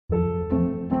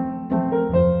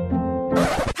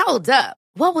Hold up.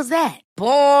 What was that?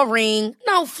 Boring.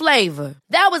 No flavor.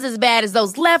 That was as bad as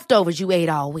those leftovers you ate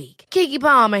all week. Keke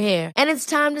Palmer here, and it's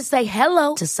time to say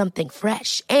hello to something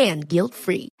fresh and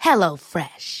guilt-free. Hello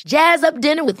Fresh. Jazz up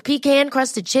dinner with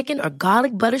pecan-crusted chicken or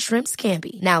garlic butter shrimp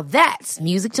scampi. Now that's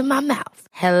music to my mouth.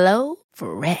 Hello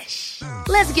Fresh.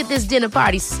 Let's get this dinner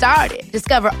party started.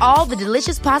 Discover all the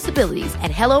delicious possibilities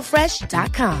at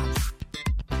hellofresh.com.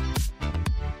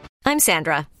 I'm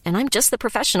Sandra, and I'm just the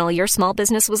professional your small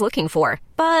business was looking for.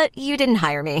 But you didn't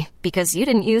hire me because you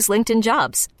didn't use LinkedIn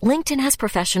Jobs. LinkedIn has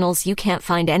professionals you can't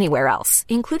find anywhere else,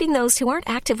 including those who aren't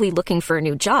actively looking for a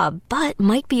new job, but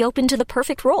might be open to the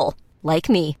perfect role, like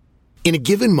me. In a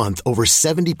given month, over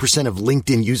 70% of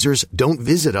LinkedIn users don't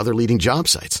visit other leading job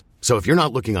sites. So if you're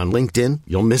not looking on LinkedIn,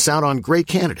 you'll miss out on great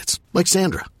candidates, like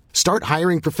Sandra. Start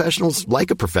hiring professionals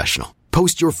like a professional.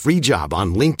 Post your free job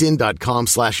on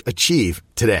linkedin.com/achieve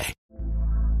today.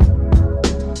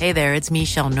 Hey there, it's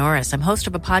Michelle Norris. I'm host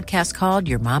of a podcast called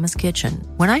Your Mama's Kitchen.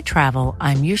 When I travel,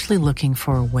 I'm usually looking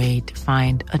for a way to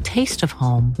find a taste of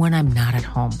home when I'm not at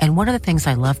home. And one of the things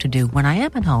I love to do when I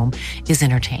am at home is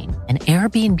entertain. And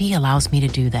Airbnb allows me to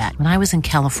do that. When I was in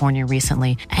California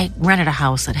recently, I rented a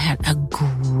house that had a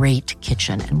great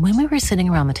kitchen. And when we were sitting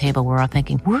around the table, we're all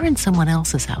thinking, we're in someone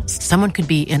else's house. Someone could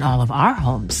be in all of our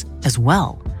homes as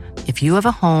well. If you have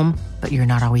a home, but you're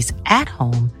not always at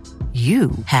home,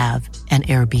 you have an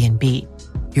Airbnb.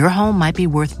 Your home might be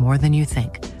worth more than you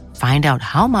think. Find out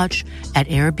how much at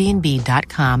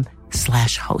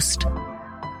airbnb.com/host.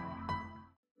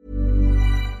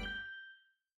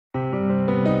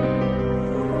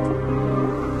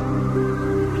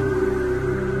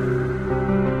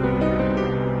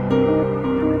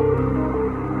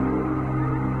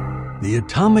 The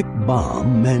atomic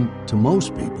bomb meant to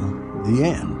most people the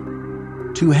end.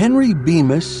 To Henry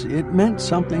Bemis, it meant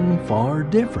something far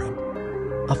different.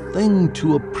 A thing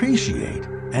to appreciate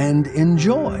and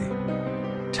enjoy.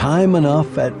 Time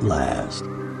Enough at Last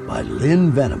by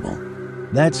Lynn Venable.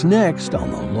 That's next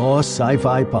on the Lost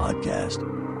Sci-Fi podcast,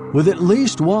 with at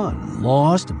least one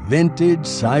lost vintage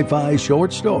sci-fi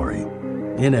short story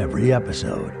in every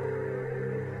episode.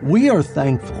 We are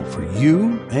thankful for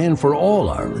you and for all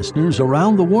our listeners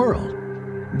around the world.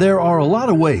 There are a lot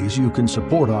of ways you can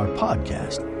support our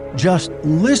podcast. Just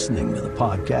listening to the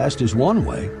podcast is one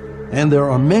way, and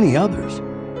there are many others.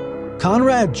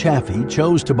 Conrad Chaffee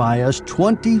chose to buy us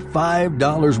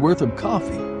 $25 worth of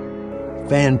coffee.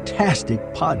 Fantastic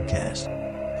podcast.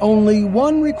 Only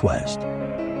one request.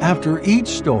 After each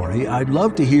story, I'd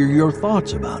love to hear your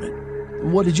thoughts about it.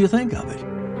 What did you think of it?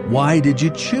 Why did you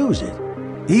choose it?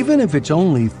 Even if it's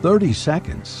only 30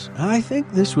 seconds, I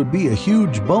think this would be a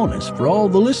huge bonus for all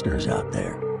the listeners out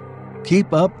there.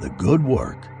 Keep up the good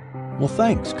work. Well,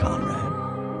 thanks,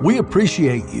 Conrad. We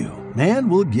appreciate you, and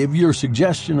we'll give your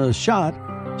suggestion a shot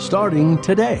starting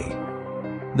today.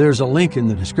 There's a link in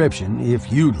the description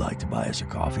if you'd like to buy us a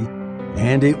coffee,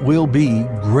 and it will be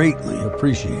greatly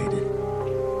appreciated.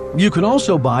 You can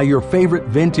also buy your favorite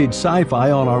vintage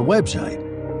sci-fi on our website,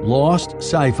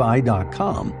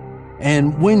 lostsci-fi.com.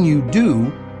 And when you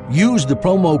do, use the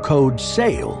promo code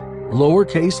SALE,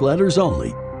 lowercase letters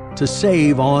only, to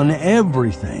save on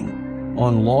everything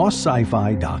on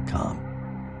lostsci-fi.com.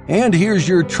 And here's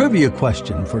your trivia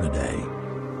question for today.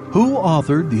 Who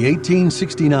authored the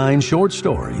 1869 short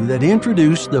story that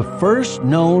introduced the first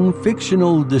known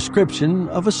fictional description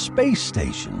of a space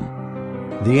station?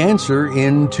 The answer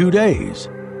in 2 days.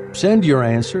 Send your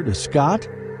answer to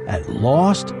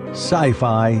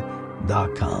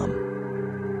scott@lostsci-fi.com.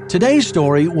 Today's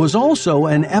story was also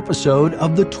an episode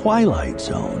of The Twilight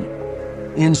Zone.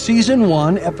 In Season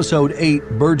 1, Episode 8,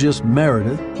 Burgess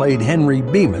Meredith played Henry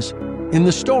Bemis in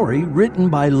the story written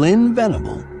by Lynn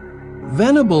Venable.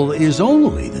 Venable is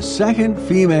only the second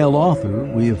female author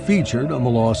we have featured on the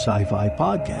Lost Sci-Fi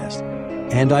podcast,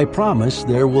 and I promise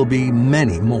there will be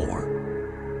many more.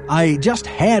 I just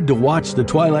had to watch the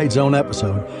Twilight Zone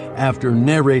episode after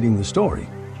narrating the story.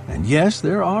 And yes,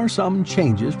 there are some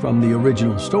changes from the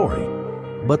original story,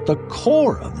 but the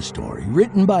core of the story,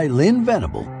 written by Lynn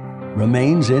Venable,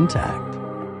 remains intact.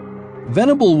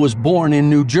 Venable was born in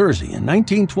New Jersey in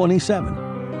 1927.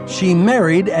 She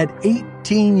married at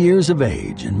 18 years of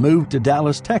age and moved to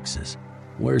Dallas, Texas,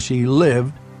 where she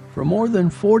lived for more than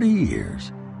 40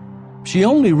 years. She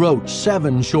only wrote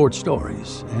 7 short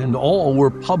stories, and all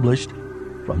were published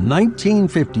from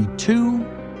 1952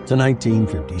 to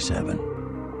 1957.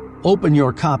 Open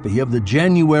your copy of the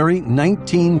January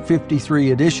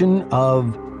 1953 edition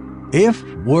of If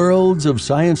Worlds of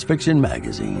Science Fiction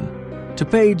magazine to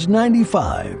page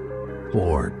 95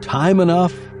 for Time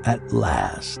Enough at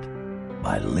Last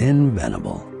by Lynn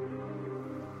Venable.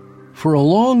 For a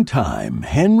long time,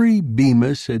 Henry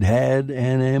Bemis had had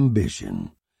an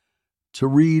ambition: to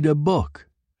read a book.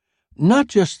 Not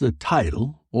just the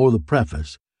title or the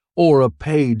preface or a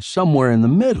page somewhere in the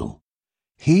middle.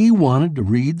 He wanted to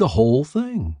read the whole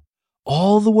thing,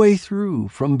 all the way through,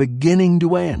 from beginning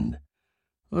to end.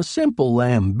 A simple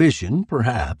ambition,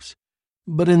 perhaps,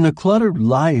 but in the cluttered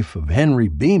life of Henry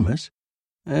Bemis,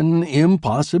 an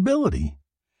impossibility.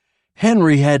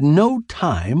 Henry had no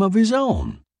time of his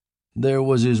own. There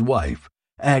was his wife,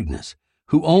 Agnes,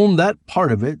 who owned that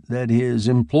part of it that his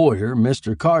employer,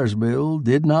 Mr. Carsville,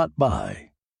 did not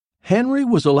buy. Henry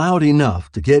was allowed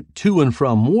enough to get to and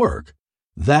from work,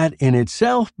 that in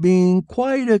itself being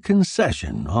quite a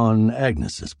concession on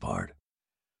Agnes's part.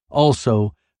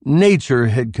 Also, nature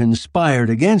had conspired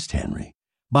against Henry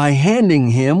by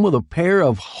handing him with a pair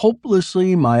of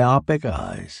hopelessly myopic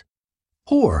eyes.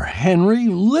 Poor Henry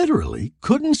literally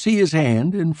couldn't see his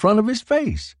hand in front of his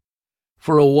face.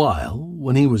 For a while,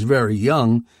 when he was very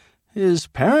young, his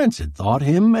parents had thought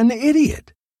him an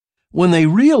idiot. When they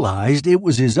realized it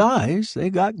was his eyes, they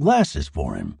got glasses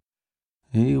for him.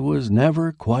 He was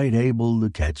never quite able to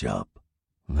catch up.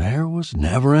 There was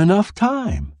never enough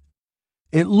time.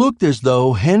 It looked as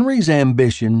though Henry's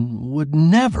ambition would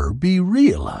never be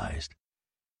realized.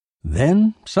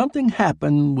 Then something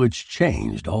happened which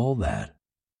changed all that.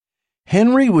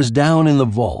 Henry was down in the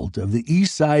vault of the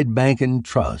East Side Bank and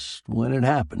Trust when it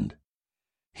happened.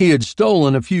 He had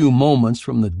stolen a few moments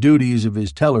from the duties of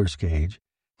his teller's cage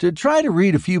to try to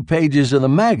read a few pages of the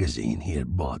magazine he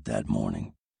had bought that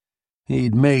morning.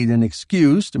 He'd made an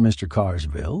excuse to Mr.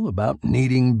 Carsville about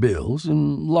needing bills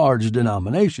in large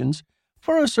denominations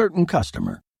for a certain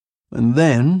customer. And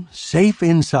then, safe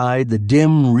inside the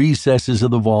dim recesses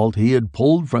of the vault, he had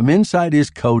pulled from inside his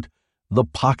coat the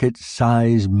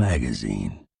pocket-sized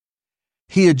magazine.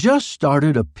 He had just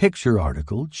started a picture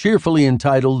article cheerfully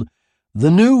entitled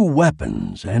 "The New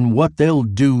Weapons and What They'll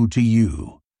Do to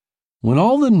You," when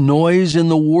all the noise in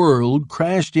the world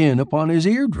crashed in upon his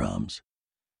eardrums.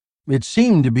 It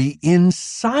seemed to be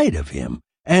inside of him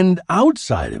and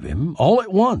outside of him all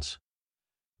at once.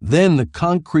 Then the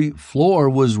concrete floor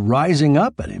was rising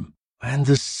up at him, and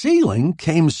the ceiling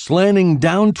came slanting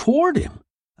down toward him.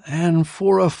 And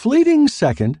for a fleeting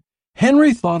second,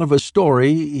 Henry thought of a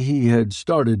story he had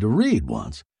started to read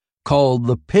once, called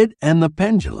The Pit and the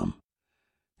Pendulum.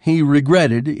 He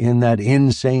regretted in that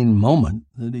insane moment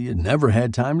that he had never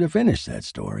had time to finish that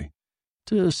story,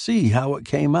 to see how it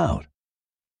came out.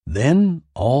 Then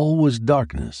all was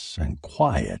darkness and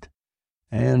quiet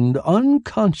and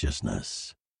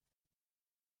unconsciousness.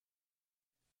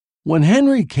 When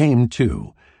Henry came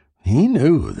to, he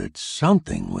knew that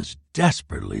something was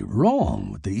desperately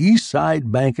wrong with the East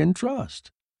Side Bank and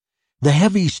Trust. The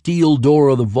heavy steel door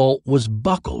of the vault was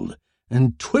buckled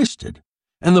and twisted,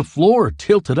 and the floor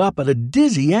tilted up at a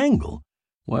dizzy angle,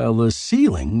 while the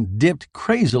ceiling dipped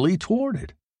crazily toward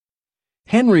it.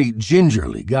 Henry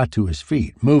gingerly got to his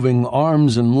feet, moving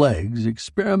arms and legs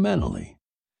experimentally.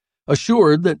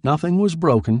 Assured that nothing was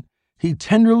broken, he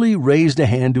tenderly raised a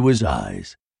hand to his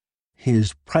eyes.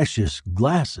 His precious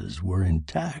glasses were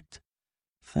intact.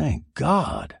 Thank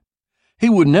God. He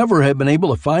would never have been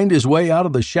able to find his way out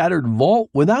of the shattered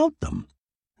vault without them.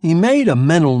 He made a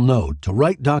mental note to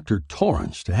write Dr.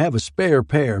 Torrance to have a spare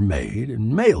pair made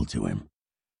and mailed to him.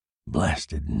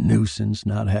 Blasted nuisance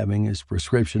not having his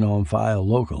prescription on file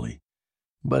locally.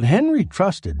 But Henry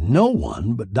trusted no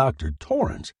one but Dr.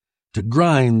 Torrance to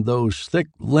grind those thick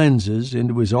lenses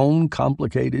into his own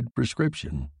complicated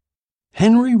prescription.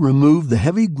 Henry removed the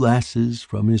heavy glasses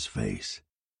from his face.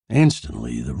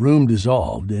 Instantly, the room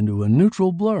dissolved into a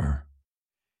neutral blur.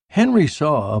 Henry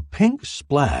saw a pink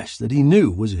splash that he knew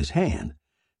was his hand,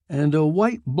 and a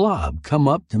white blob come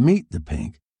up to meet the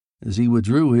pink as he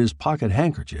withdrew his pocket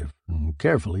handkerchief and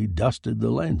carefully dusted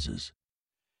the lenses.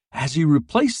 As he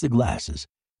replaced the glasses,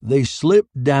 they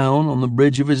slipped down on the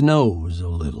bridge of his nose a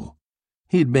little.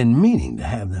 He had been meaning to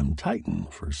have them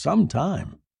tightened for some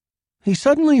time. He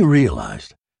suddenly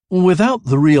realized, without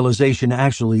the realization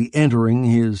actually entering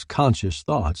his conscious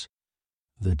thoughts,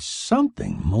 that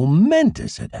something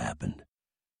momentous had happened.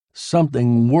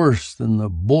 Something worse than the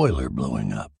boiler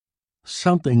blowing up.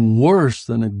 Something worse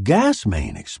than a gas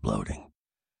main exploding.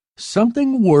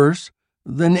 Something worse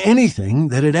than anything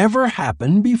that had ever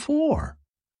happened before.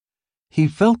 He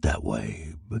felt that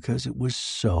way because it was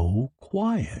so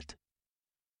quiet.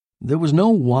 There was no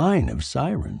whine of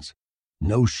sirens.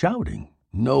 No shouting,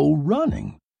 no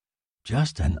running,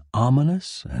 just an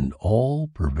ominous and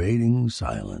all-pervading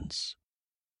silence.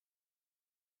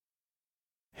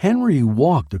 Henry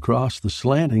walked across the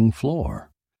slanting floor.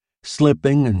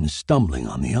 Slipping and stumbling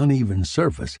on the uneven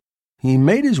surface, he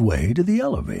made his way to the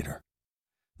elevator.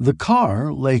 The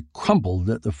car lay crumpled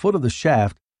at the foot of the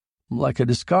shaft like a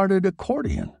discarded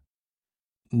accordion.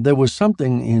 There was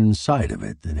something inside of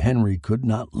it that Henry could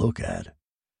not look at.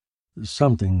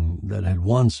 Something that had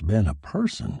once been a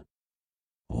person.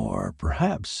 Or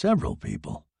perhaps several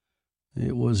people.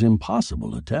 It was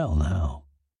impossible to tell now.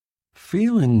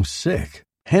 Feeling sick,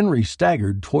 Henry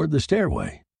staggered toward the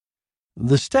stairway.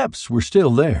 The steps were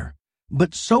still there,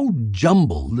 but so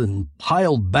jumbled and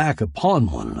piled back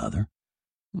upon one another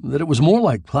that it was more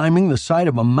like climbing the side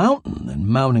of a mountain than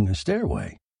mounting a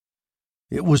stairway.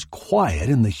 It was quiet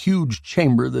in the huge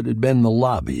chamber that had been the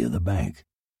lobby of the bank.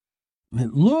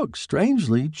 It looked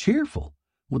strangely cheerful,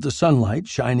 with the sunlight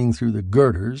shining through the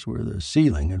girders where the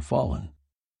ceiling had fallen.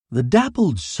 The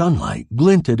dappled sunlight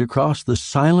glinted across the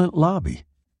silent lobby,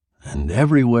 and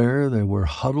everywhere there were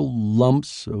huddled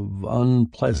lumps of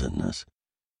unpleasantness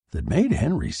that made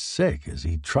Henry sick as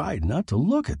he tried not to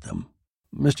look at them.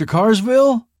 "Mr.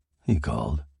 Carsville?" he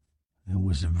called. It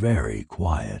was very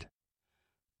quiet.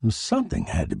 Something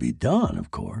had to be done,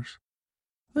 of course.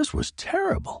 This was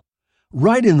terrible.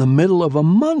 Right in the middle of a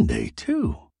Monday,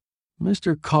 too.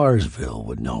 Mr. Carsville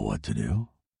would know what to do.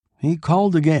 He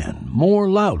called again, more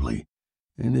loudly,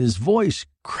 and his voice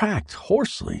cracked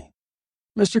hoarsely.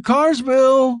 "Mr.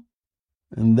 Carsville!"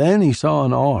 And then he saw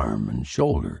an arm and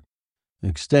shoulder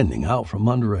extending out from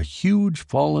under a huge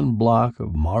fallen block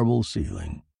of marble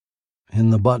ceiling.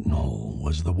 In the buttonhole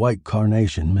was the white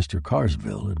carnation Mr.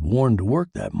 Carsville had worn to work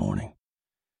that morning,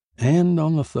 and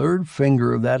on the third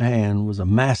finger of that hand was a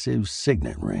massive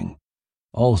signet ring,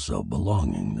 also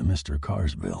belonging to Mr.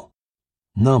 Carsville.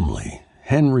 Numbly,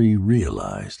 Henry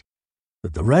realized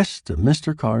that the rest of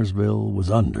Mr. Carsville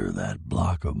was under that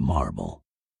block of marble.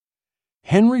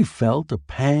 Henry felt a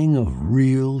pang of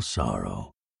real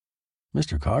sorrow.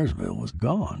 Mr. Carsville was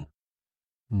gone,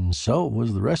 and so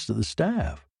was the rest of the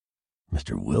staff.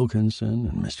 Mr. Wilkinson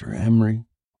and Mr. Emery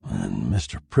and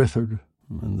Mr. Prithard,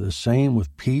 and the same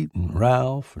with Pete and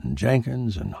Ralph and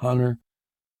Jenkins and Hunter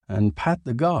and Pat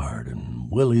the guard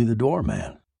and Willie the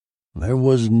doorman. There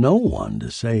was no one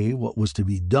to say what was to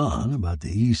be done about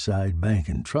the East Side Bank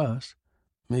and Trust,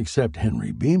 except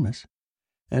Henry Bemis,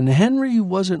 and Henry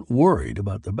wasn't worried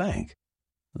about the bank.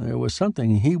 There was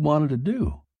something he wanted to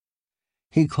do.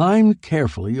 He climbed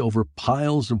carefully over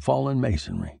piles of fallen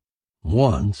masonry.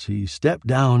 Once he stepped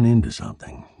down into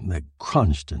something that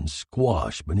crunched and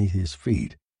squashed beneath his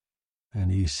feet,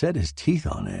 and he set his teeth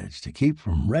on edge to keep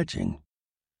from retching.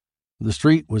 The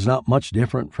street was not much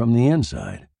different from the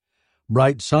inside.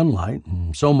 Bright sunlight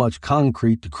and so much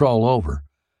concrete to crawl over,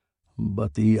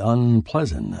 but the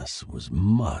unpleasantness was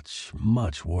much,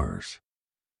 much worse.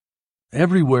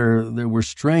 Everywhere there were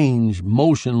strange,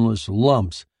 motionless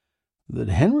lumps that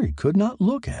Henry could not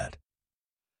look at.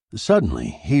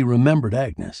 Suddenly, he remembered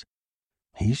Agnes.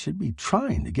 He should be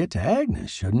trying to get to Agnes,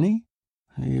 shouldn't he?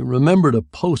 He remembered a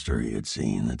poster he had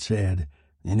seen that said,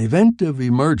 "In event of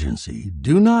emergency,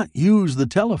 do not use the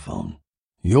telephone.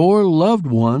 Your loved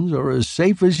ones are as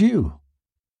safe as you."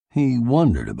 He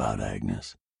wondered about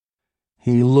Agnes.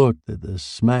 He looked at the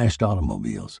smashed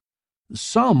automobiles,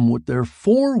 some with their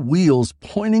 4 wheels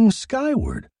pointing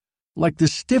skyward, like the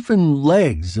stiffened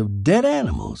legs of dead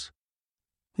animals.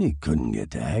 He couldn't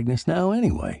get to Agnes now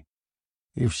anyway.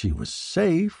 If she was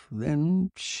safe,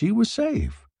 then she was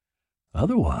safe.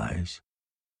 Otherwise...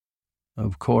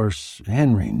 Of course,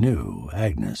 Henry knew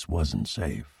Agnes wasn't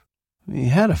safe. He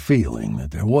had a feeling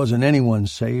that there wasn't anyone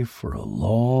safe for a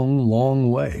long,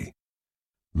 long way.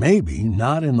 Maybe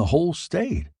not in the whole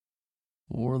state,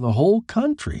 or the whole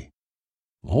country,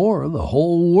 or the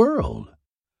whole world.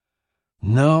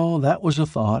 No, that was a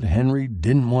thought Henry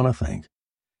didn't want to think.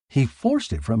 He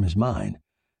forced it from his mind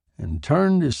and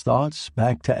turned his thoughts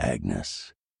back to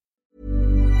Agnes.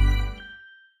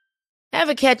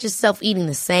 Ever catch yourself eating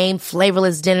the same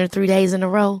flavorless dinner 3 days in a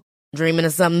row? Dreaming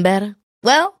of something better?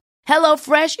 Well,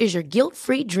 HelloFresh is your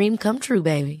guilt-free dream come true,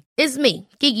 baby. It's me,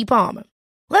 Keke Palmer.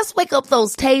 Let's wake up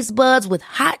those taste buds with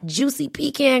hot, juicy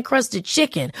pecan-crusted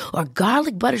chicken or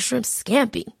garlic butter shrimp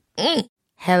scampi.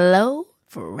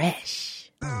 HelloFresh.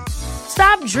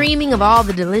 Stop dreaming of all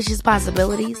the delicious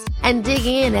possibilities and dig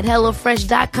in at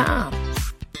HelloFresh.com.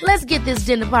 Let's get this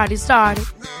dinner party started.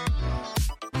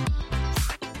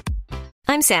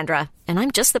 I'm Sandra, and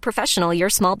I'm just the professional your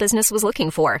small business was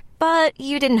looking for. But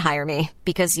you didn't hire me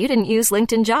because you didn't use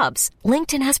LinkedIn Jobs.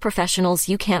 LinkedIn has professionals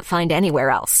you can't find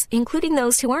anywhere else, including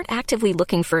those who aren't actively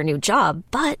looking for a new job,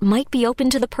 but might be open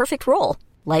to the perfect role,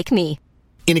 like me.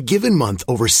 In a given month,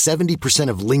 over 70%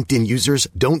 of LinkedIn users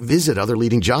don't visit other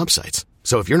leading job sites.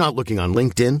 So if you're not looking on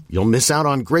LinkedIn, you'll miss out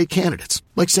on great candidates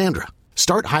like Sandra.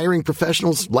 Start hiring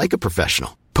professionals like a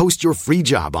professional. Post your free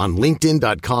job on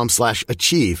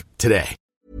linkedin.com/achieve today.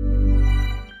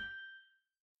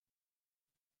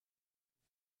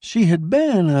 She had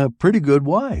been a pretty good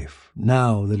wife,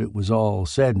 now that it was all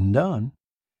said and done.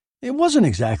 It wasn't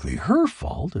exactly her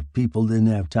fault if people didn't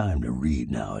have time to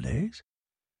read nowadays.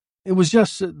 It was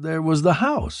just that there was the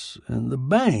house and the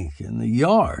bank and the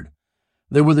yard.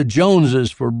 There were the Joneses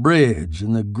for bridge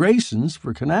and the Graysons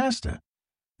for canasta,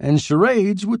 and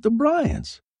charades with the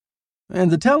Bryants. And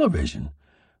the television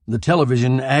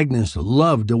Agnes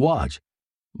loved to watch,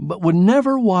 but would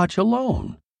never watch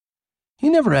alone. He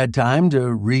never had time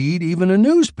to read even a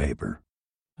newspaper.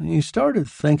 He started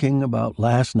thinking about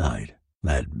last night,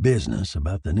 that business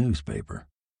about the newspaper.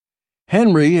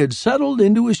 Henry had settled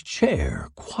into his chair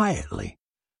quietly,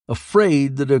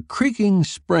 afraid that a creaking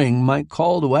spring might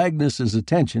call to Agnes's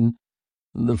attention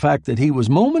the fact that he was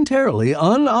momentarily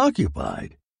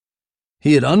unoccupied.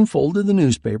 He had unfolded the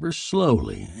newspaper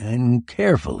slowly and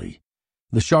carefully.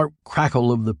 The sharp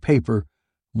crackle of the paper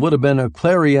would have been a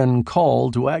clarion call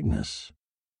to Agnes.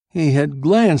 He had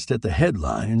glanced at the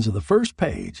headlines of the first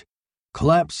page,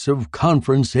 "Collapse of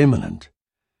Conference Imminent."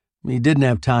 He didn't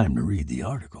have time to read the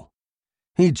article.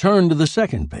 He turned to the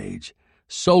second page,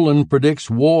 "Solon predicts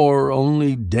war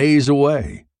only days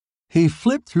away." He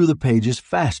flipped through the pages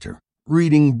faster,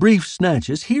 reading brief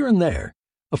snatches here and there,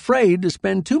 afraid to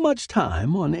spend too much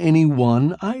time on any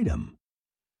one item.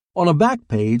 On a back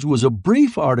page was a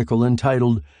brief article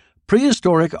entitled,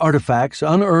 "Prehistoric Artifacts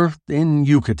Unearthed in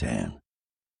Yucatan."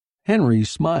 Henry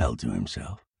smiled to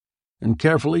himself and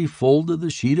carefully folded the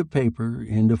sheet of paper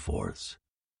into fourths.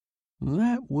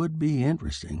 That would be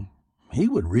interesting. He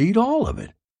would read all of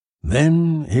it.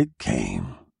 Then it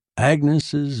came,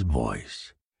 Agnes's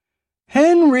voice.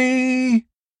 "Henry!"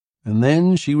 And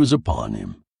then she was upon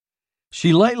him.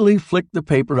 She lightly flicked the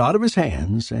paper out of his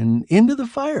hands and into the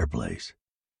fireplace.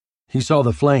 He saw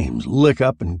the flames lick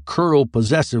up and curl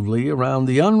possessively around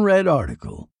the unread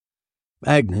article.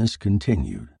 Agnes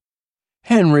continued.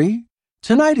 "Henry,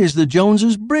 tonight is the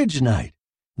Joneses' bridge night.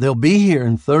 They'll be here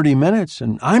in 30 minutes,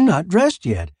 and I'm not dressed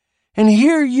yet. And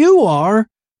here you are,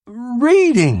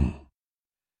 reading."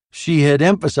 She had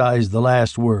emphasized the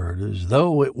last word as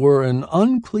though it were an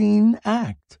unclean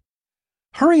act.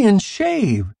 "Hurry and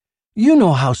shave. You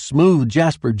know how smooth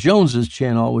Jasper Jones's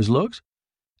chin always looks.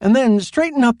 And then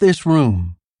straighten up this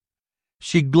room."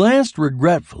 She glanced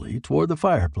regretfully toward the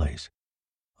fireplace.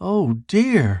 "Oh,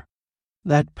 dear,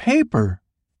 that paper,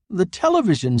 the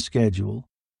television schedule.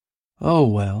 Oh,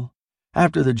 well,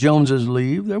 after the Joneses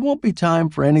leave, there won't be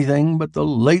time for anything but the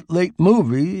late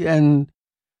movie and—"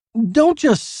 "Don't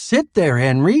just sit there,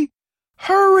 Henry.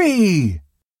 Hurry!"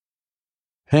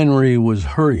 Henry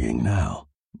was hurrying now,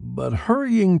 but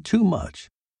hurrying too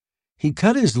much. He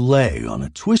cut his leg on a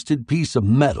twisted piece of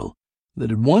metal that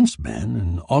had once been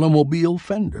an automobile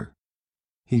fender.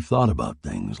 He thought about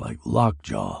things like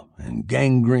lockjaw and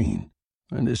gangrene,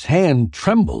 and his hand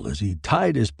trembled as he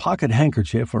tied his pocket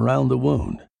handkerchief around the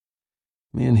wound.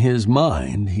 In his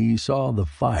mind, he saw the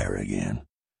fire again,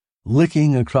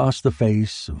 licking across the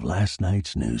face of last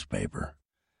night's newspaper.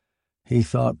 He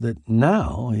thought that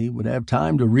now he would have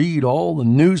time to read all the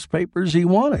newspapers he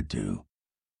wanted to.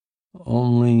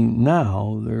 Only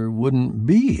now there wouldn't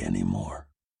be any more.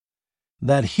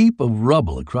 That heap of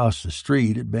rubble across the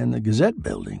street had been the Gazette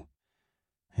building.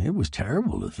 It was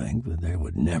terrible to think that there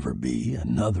would never be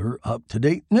another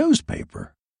up-to-date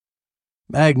newspaper.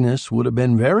 Agnes would have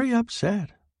been very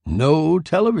upset. No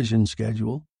television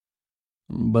schedule.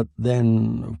 But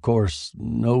then, of course,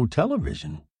 no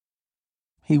television.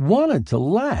 He wanted to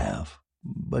laugh,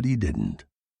 but he didn't.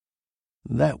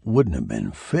 That wouldn't have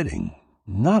been fitting.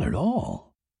 Not at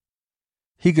all.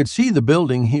 He could see the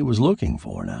building he was looking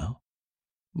for now,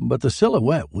 but the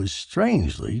silhouette was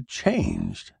strangely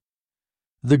changed.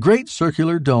 The great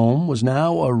circular dome was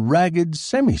now a ragged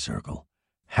semicircle,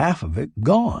 half of it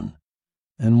gone,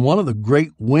 and one of the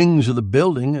great wings of the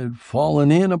building had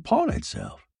fallen in upon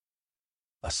itself.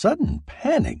 A sudden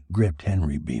panic gripped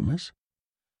Henry Bemis.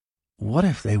 What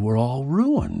if they were all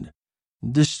ruined,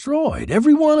 destroyed,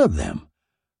 every one of them?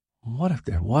 What if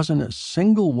there wasn't a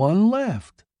single one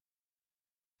left?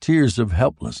 Tears of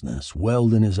helplessness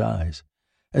welled in his eyes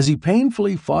as he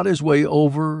painfully fought his way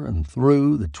over and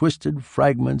through the twisted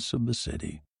fragments of the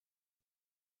city.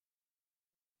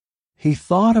 He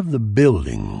thought of the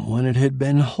building when it had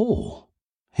been whole.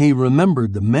 He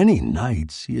remembered the many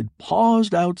nights he had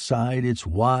paused outside its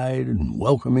wide and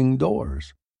welcoming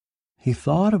doors. He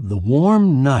thought of the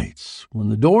warm nights when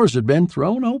the doors had been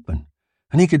thrown open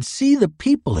and he could see the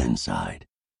people inside,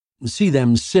 see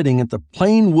them sitting at the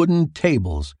plain wooden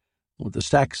tables with the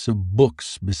stacks of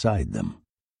books beside them.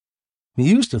 He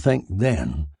used to think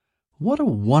then what a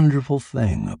wonderful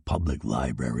thing a public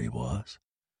library was.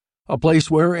 A place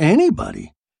where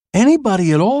anybody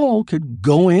at all could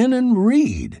go in and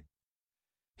read.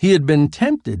 He had been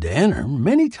tempted to enter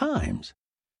many times.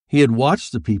 He had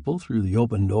watched the people through the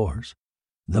open doors,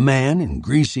 the man in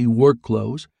greasy work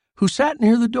clothes who sat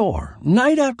near the door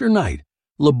night after night,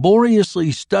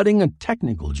 laboriously studying a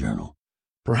technical journal,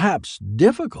 perhaps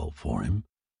difficult for him,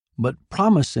 but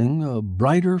promising a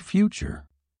brighter future.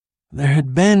 There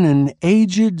had been an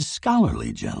aged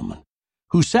scholarly gentleman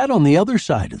who sat on the other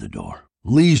side of the door,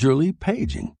 leisurely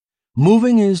paging,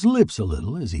 moving his lips a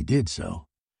little as he did so,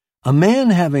 a man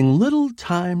having little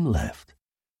time left,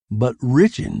 but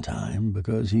rich in time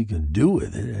because he could do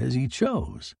with it as he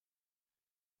chose.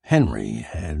 Henry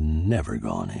had never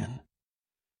gone in.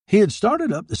 He had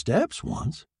started up the steps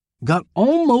once, got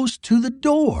almost to the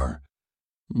door,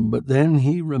 but then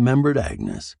he remembered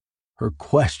Agnes, her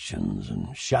questions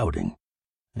and shouting,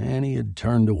 and he had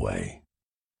turned away.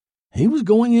 He was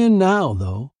going in now,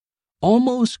 though,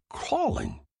 almost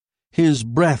crawling, his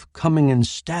breath coming in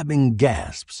stabbing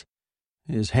gasps,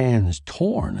 his hands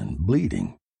torn and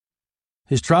bleeding.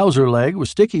 His trouser leg was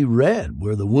sticky red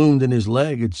where the wound in his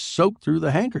leg had soaked through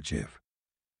the handkerchief.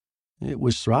 It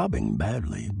was throbbing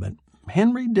badly, but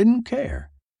Henry didn't care.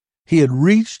 He had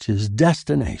reached his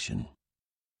destination.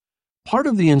 Part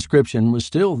of the inscription was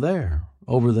still there,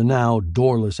 over the now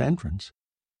doorless entrance.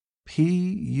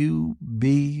 P-U-B-C-L-I-B-R.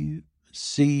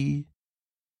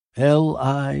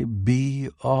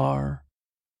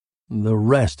 The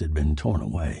rest had been torn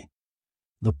away.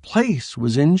 The place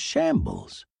was in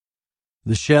shambles.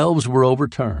 The shelves were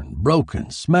overturned, broken,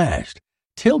 smashed,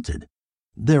 tilted,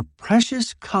 their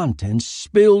precious contents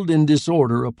spilled in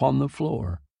disorder upon the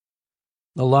floor.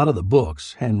 A lot of the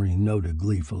books, Henry noted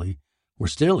gleefully, were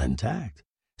still intact,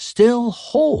 still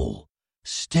whole,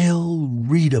 still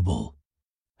readable.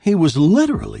 He was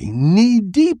literally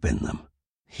knee-deep in them.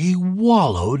 He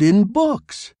wallowed in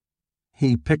books.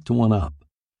 He picked one up.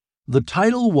 The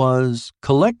title was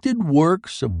Collected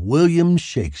Works of William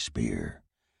Shakespeare.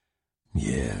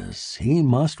 Yes, he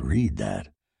must read that.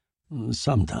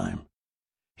 Sometime.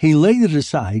 He laid it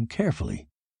aside carefully.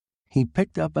 He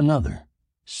picked up another,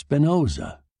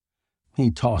 Spinoza. He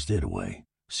tossed it away,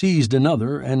 seized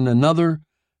another,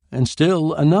 and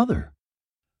still another.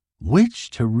 Which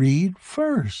to read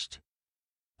first?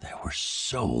 There were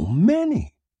so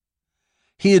many.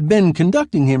 He had been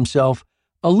conducting himself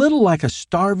a little like a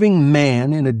starving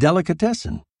man in a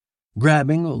delicatessen,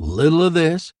 grabbing a little of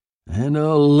this and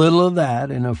a little of that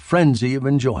in a frenzy of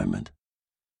enjoyment.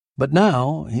 But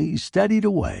now he steadied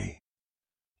away.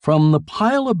 From the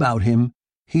pile about him,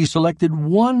 he selected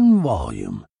one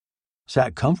volume,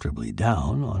 sat comfortably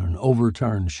down on an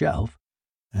overturned shelf,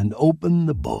 and opened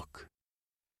the book.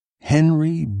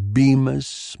 Henry Bemis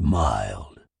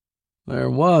smiled. There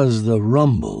was the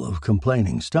rumble of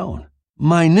complaining stone,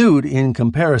 minute in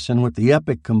comparison with the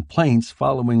epic complaints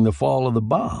following the fall of the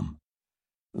bomb.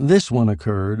 This one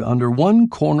occurred under one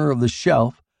corner of the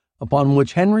shelf upon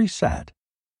which Henry sat.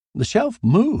 The shelf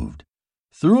moved,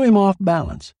 threw him off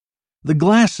balance. The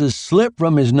glasses slipped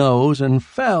from his nose and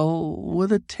fell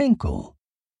with a tinkle.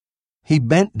 He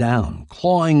bent down,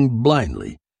 clawing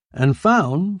blindly, and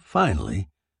found, finally,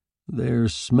 their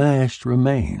smashed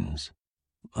remains.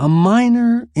 A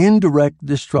minor, indirect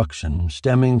destruction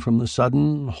stemming from the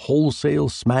sudden, wholesale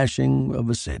smashing of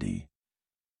a city.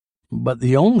 But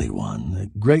the only one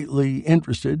that greatly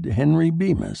interested Henry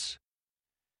Bemis.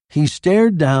 He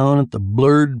stared down at the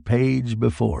blurred page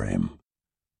before him.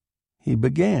 He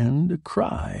began to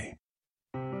cry.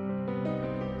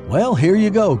 Well, here you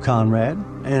go, Conrad,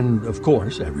 and, of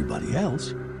course, everybody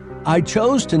else. I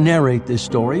chose to narrate this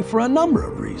story for a number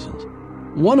of reasons,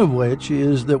 one of which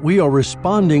is that we are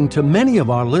responding to many of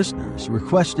our listeners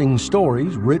requesting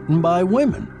stories written by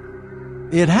women.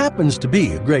 It happens to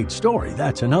be a great story,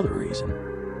 that's another reason.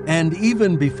 And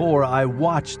even before I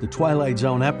watched the Twilight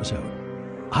Zone episode,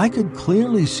 I could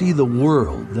clearly see the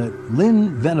world that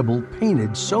Lynn Venable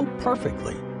painted so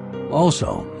perfectly.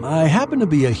 Also, I happen to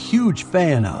be a huge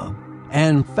fan of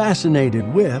and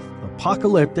fascinated with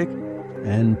apocalyptic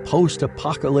and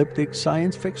post-apocalyptic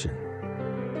science fiction.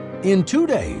 In 2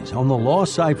 days on the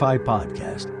Lost Sci-Fi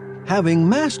podcast, having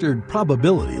mastered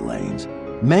probability lanes,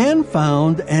 man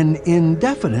found an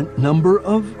indefinite number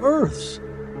of Earths,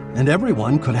 and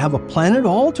everyone could have a planet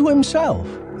all to himself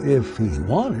if he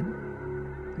wanted.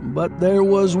 But there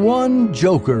was one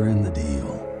joker in the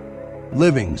deal.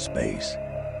 Living Space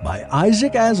by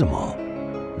Isaac Asimov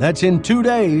That's in 2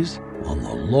 days on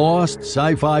the Lost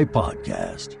Sci-Fi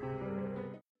Podcast.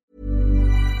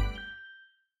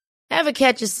 Ever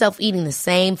catch yourself eating the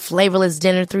same flavorless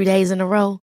dinner 3 days in a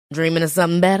row? Dreaming of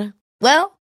something better?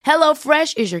 Well,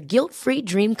 HelloFresh is your guilt-free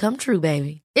dream come true,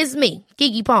 baby. It's me,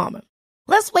 Keke Palmer.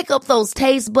 Let's wake up those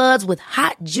taste buds with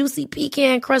hot, juicy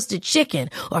pecan-crusted chicken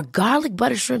or garlic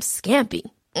butter shrimp scampi.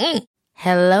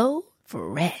 Hello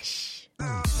Fresh.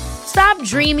 Stop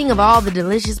dreaming of all the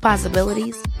delicious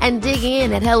possibilities and dig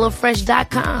in at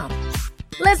HelloFresh.com.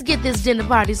 Let's get this dinner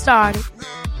party started.